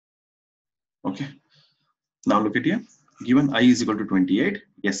Okay. Now look at here. Given I is equal to 28,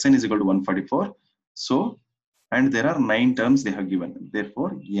 Sn is equal to 144. So, and there are 9 terms they have given.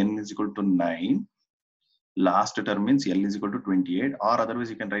 Therefore, n is equal to 9. Last term means L is equal to 28, or otherwise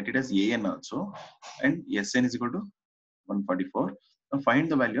you can write it as An also. And Sn is equal to 144. Now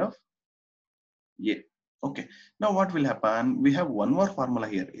find the value of A. Okay. Now what will happen? We have one more formula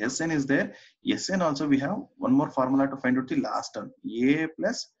here. Sn is there. Sn also we have one more formula to find out the last term. A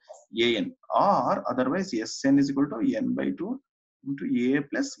plus An, or otherwise Sn is equal to n by 2 into A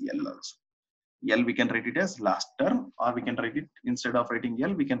plus L also. L we can write it as last term, or we can write it, instead of writing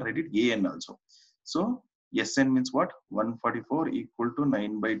L, we can write it An also. So Sn means what? 144 equal to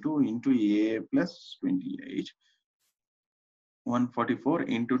 9 by 2 into A plus 28. 144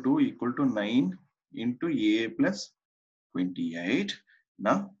 into 2 equal to 9 into A plus 28.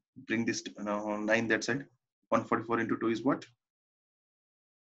 Now bring this 9 that side. 144 into 2 is what?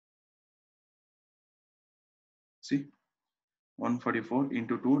 See, 144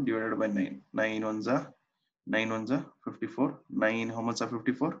 into 2 divided by 9. 9 ones are 54. 9 how much are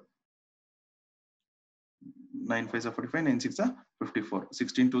 54? 9 5s are 45. 9 6 are 54.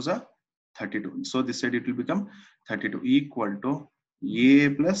 16 2s are 32. So this side it will become 32 equal to A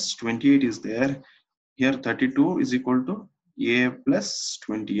plus 28 is there. Here 32 is equal to A plus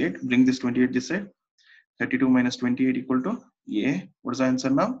 28. Bring this 28 this side. 32 minus 28 equal to A. What is the answer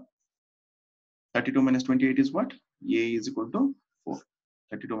now? 32 minus 28 is what? A is equal to 4.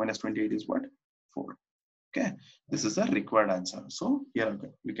 32 minus 28 is what? 4. Okay. This is the required answer. So here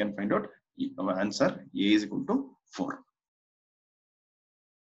we can find out our answer. A is equal to 4.